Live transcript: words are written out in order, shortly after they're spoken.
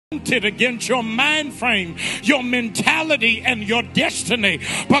against your mind frame, your mentality, and your destiny.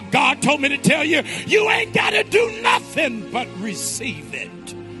 But God told me to tell you, you ain't got to do nothing but receive it.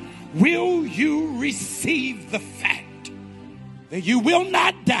 Will you receive the fact that you will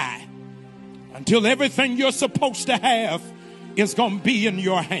not die until everything you're supposed to have is going to be in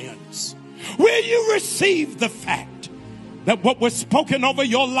your hands? Will you receive the fact that what was spoken over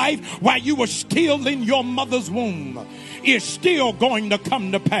your life while you were still in your mother's womb is still going to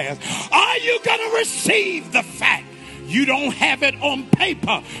come to pass? Are you going to receive the fact you don't have it on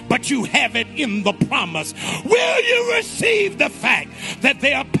paper, but you have it in the promise? Will you receive the fact that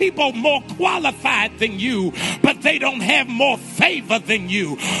there are people more qualified than you, but they don't have more favor than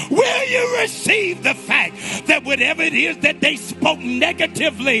you? Will you receive the fact that whatever it is that they spoke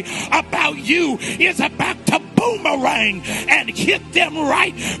negatively about you is about to boomerang and hit them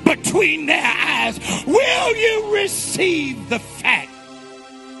right between their eyes? Will you receive the fact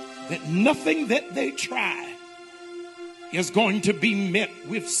that nothing that they try is going to be met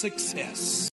with success?